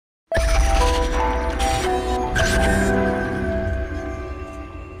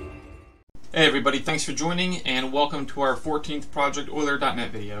Hey everybody, thanks for joining and welcome to our 14th Project Euler.net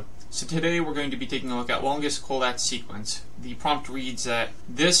video. So today we're going to be taking a look at longest Collatz sequence. The prompt reads that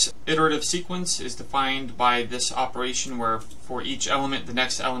this iterative sequence is defined by this operation where for each element the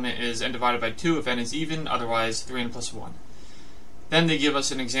next element is n divided by 2 if n is even, otherwise 3n plus 1. Then they give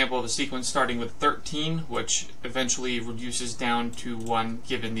us an example of a sequence starting with 13, which eventually reduces down to 1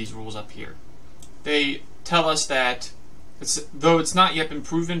 given these rules up here. They tell us that though it's not yet been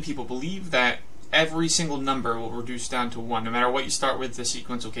proven, people believe that every single number will reduce down to 1. No matter what you start with, the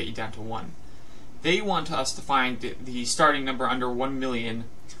sequence will get you down to 1. They want us to find the starting number under 1 million,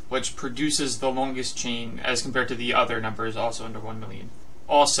 which produces the longest chain as compared to the other numbers also under 1 million.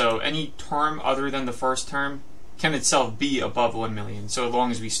 Also, any term other than the first term can itself be above 1 million, so long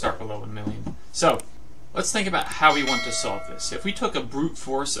as we start below 1 million. So, let's think about how we want to solve this. If we took a brute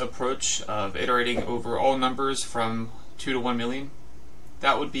force approach of iterating over all numbers from 2 to 1 million,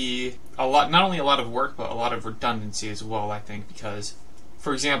 that would be a lot, not only a lot of work, but a lot of redundancy as well, I think, because,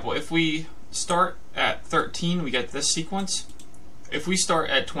 for example, if we start at 13, we get this sequence. If we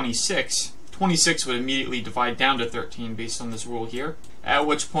start at 26, 26 would immediately divide down to 13 based on this rule here, at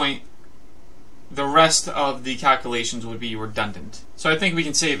which point the rest of the calculations would be redundant. So I think we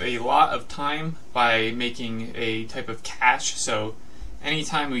can save a lot of time by making a type of cache. So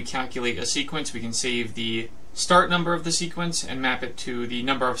anytime we calculate a sequence, we can save the start number of the sequence and map it to the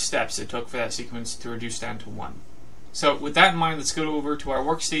number of steps it took for that sequence to reduce down to 1. So with that in mind, let's go over to our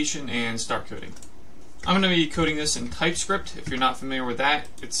workstation and start coding. I'm going to be coding this in TypeScript. If you're not familiar with that,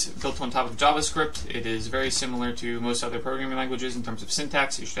 it's built on top of JavaScript. It is very similar to most other programming languages in terms of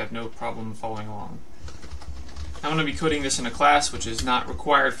syntax. You should have no problem following along. I'm going to be coding this in a class which is not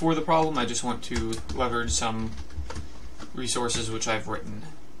required for the problem. I just want to leverage some resources which I've written.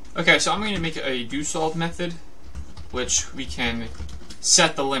 Okay, so I'm going to make a doSolve method, which we can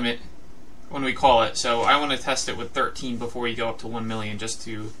set the limit when we call it. So I want to test it with 13 before we go up to 1 million, just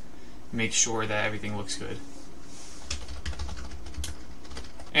to make sure that everything looks good.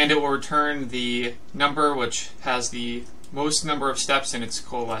 And it will return the number which has the most number of steps in its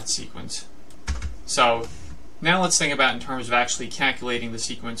Collatz sequence. So now let's think about in terms of actually calculating the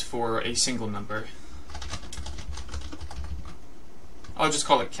sequence for a single number. I'll just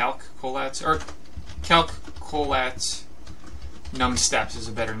call it calc Collatz, or calc Collatz num steps is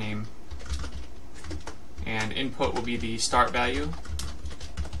a better name. And input will be the start value,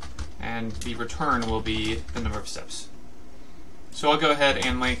 and the return will be the number of steps. So I'll go ahead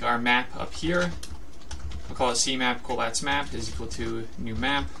and make our map up here. I'll call it cmap Collatz map is equal to new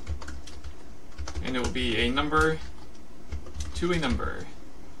map, and it will be a number to a number.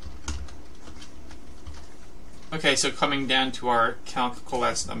 Okay, so coming down to our calc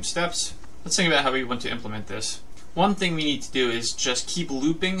Collatz num steps, let's think about how we want to implement this. One thing we need to do is just keep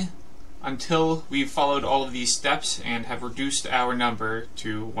looping until we've followed all of these steps and have reduced our number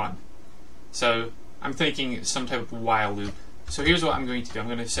to 1. So I'm thinking some type of while loop. So here's what I'm going to do. I'm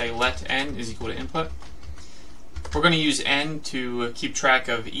going to say let n is equal to input. We're going to use n to keep track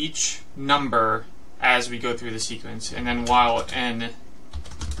of each number as we go through the sequence, and then while n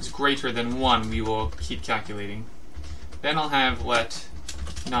is greater than 1, we will keep calculating. Then I'll have let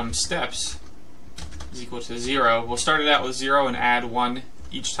num steps is equal to 0. We'll start it out with 0 and add 1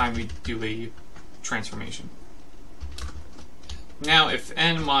 each time we do a transformation. Now if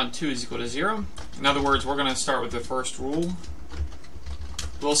n mod 2 is equal to 0, in other words, we're going to start with the first rule.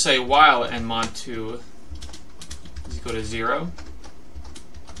 We'll say while n mod 2 is equal to 0,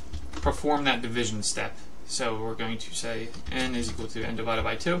 perform that division step. So we're going to say n is equal to n divided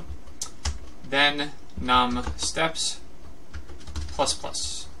by 2, then num steps plus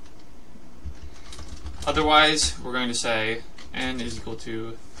plus. Otherwise, we're going to say n is equal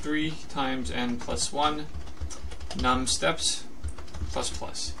to 3 times n plus 1, num steps plus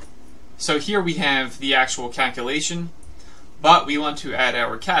plus. So here we have the actual calculation, but we want to add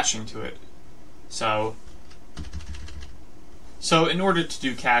our caching to it. So in order to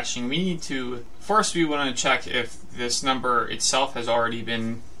do caching, we need to, first we want to check if this number itself has already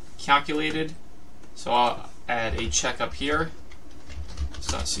been calculated. So I'll add a check up here.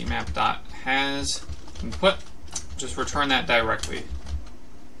 So cmap.has input, just return that directly.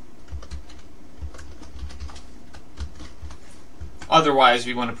 Otherwise,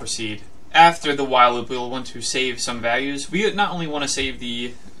 we want to proceed. After the while loop, we'll want to save some values. We not only want to save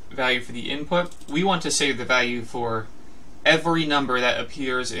the value for the input, we want to save the value for every number that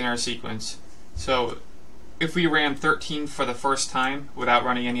appears in our sequence. So if we ran 13 for the first time without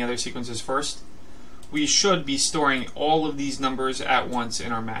running any other sequences first, we should be storing all of these numbers at once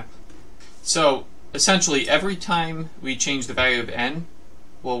in our map. So essentially, every time we change the value of n,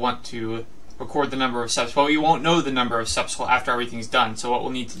 we'll want to record the number of steps, but we won't know the number of steps after everything's done. So what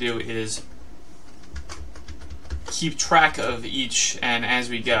we'll need to do is keep track of each and as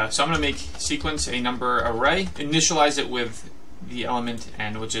we go. So I'm going to make sequence a number array, initialize it with the element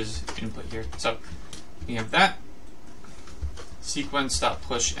n, which is input here. So we have that.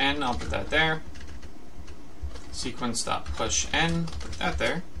 Sequence.push n, I'll put that there. Sequence.push n, put that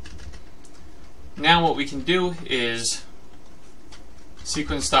there. Now what we can do is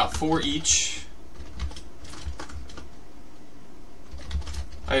sequence.forEach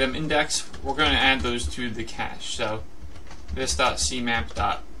item index. We're going to add those to the cache. So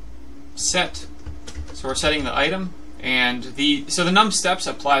this.cmap.set. So we're setting the item, and the num steps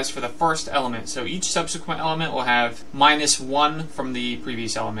applies for the first element. So each subsequent element will have -1 from the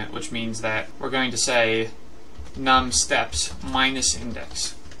previous element, which means that we're going to say num steps minus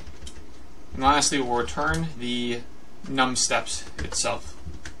index. And lastly, we'll return the num steps itself.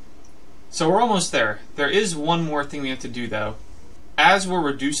 So we're almost there. There is one more thing we have to do though. As we're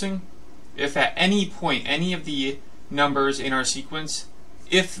reducing, if at any point any of the numbers in our sequence,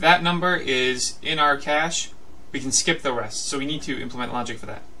 if that number is in our cache, we can skip the rest. So we need to implement logic for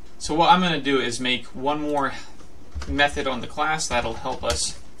that. So what I'm going to do is make one more method on the class that'll help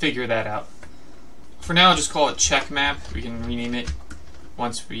us figure that out. For now, I'll just call it checkMap. We can rename it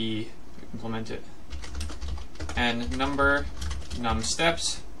once we implement it. And number, num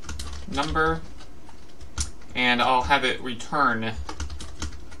steps, number, and I'll have it return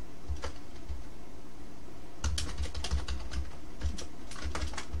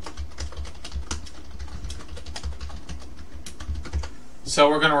so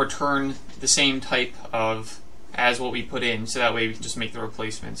we're going to return the same type of as what we put in, so that way we can just make the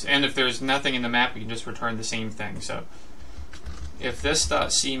replacements. And if there's nothing in the map, we can just return the same thing. So if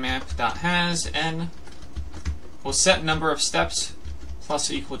this.cmap.has n, we'll set number of steps plus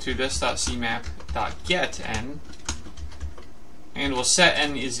equal to this.cmap.get n, and we'll set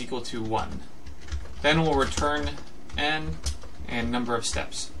n is equal to 1. Then we'll return n and number of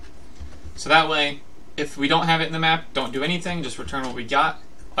steps. So that way, if we don't have it in the map, don't do anything, just return what we got.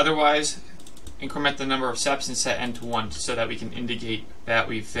 Otherwise, increment the number of steps and set n to 1 so that we can indicate that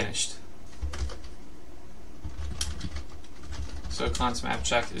we've finished. So const map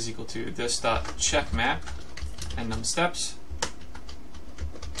check is equal to this.checkMap and num steps.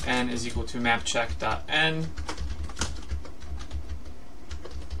 N is equal to mapcheck.n.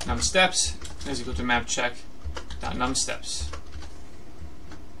 Num steps is equal to mapcheck.num steps.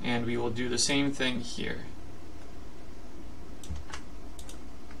 And we will do the same thing here.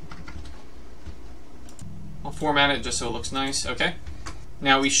 I'll format it just so it looks nice. Okay.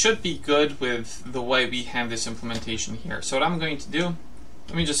 Now we should be good with the way we have this implementation here. So what I'm going to do,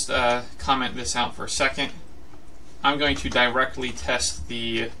 let me just comment this out for a second. I'm going to directly test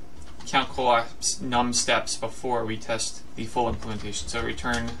the count collapse num steps before we test the full implementation. So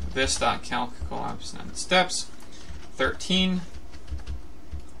return this.count collapse num steps 13.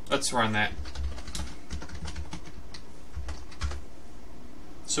 Let's run that.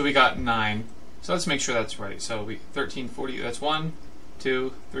 So we got 9. So let's make sure that's right. So 1340, that's 1,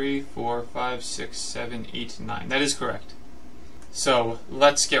 2, 3, 4, 5, 6, 7, 8, 9. That is correct. So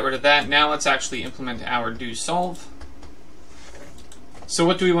let's get rid of that. Now let's actually implement our do solve. So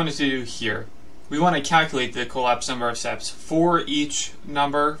what do we want to do here? We want to calculate the collapse number of steps for each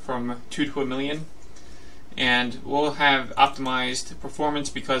number from 2 to 1,000,000. And we'll have optimized performance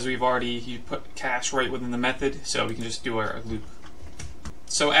because we've already put cache right within the method, so we can just do our loop.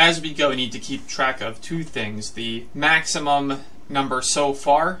 So as we go, we need to keep track of two things: the maximum number so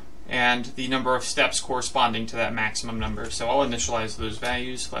far and the number of steps corresponding to that maximum number. So I'll initialize those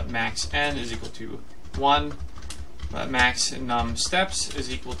values. Let max n is equal to 1. Let max num steps is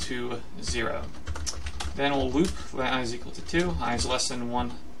equal to 0. Then we'll loop. Let I is equal to 2. I is less than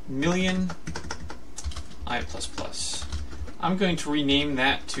 1,000,000. I++. I'm going to rename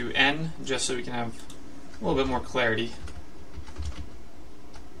that to n just so we can have a little bit more clarity.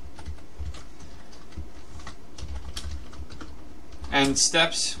 And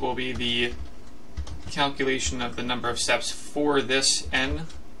steps will be the calculation of the number of steps for this n.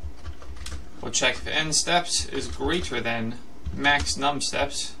 We'll check if n steps is greater than max num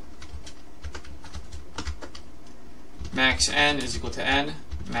steps. Max n is equal to n.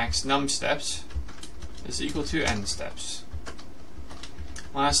 Max num steps is equal to n steps.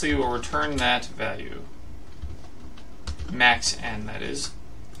 Lastly, we'll return that value. Max n, that is.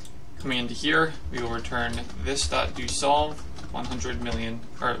 Coming into here, we will return this.doSolve 100 million,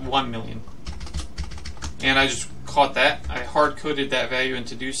 or 1,000,000. And I just caught that. I hard-coded that value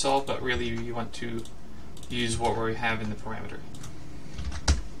into doSolve, but really you want to use what we have in the parameter.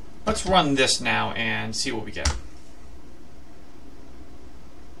 Let's run this now and see what we get.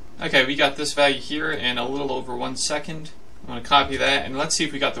 Okay, we got this value here in a little over 1 second. I'm going to copy that and let's see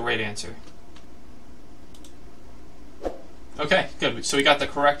if we got the right answer. Okay, good. So we got the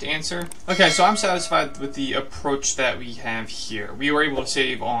correct answer. Okay, so I'm satisfied with the approach that we have here. We were able to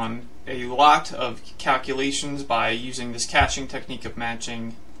save on a lot of calculations by using this caching technique of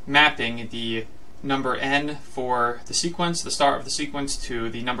mapping the number n for the sequence, the start of the sequence, to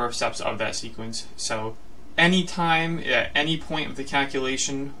the number of steps of that sequence. So anytime, at any point of the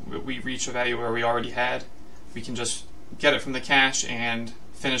calculation, we reach a value where we already had, we can just get it from the cache and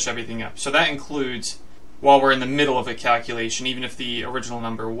finish everything up. So that includes while we're in the middle of a calculation, even if the original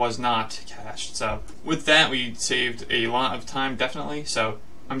number was not cached. So with that, we saved a lot of time, definitely. So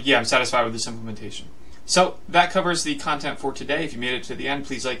I'm satisfied with this implementation. So that covers the content for today. If you made it to the end,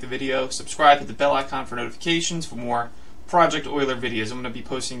 please like the video, subscribe, hit the bell icon for notifications for more Project Euler videos. I'm going to be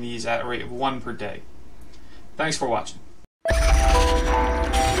posting these at a rate of 1 per day. Thanks for watching.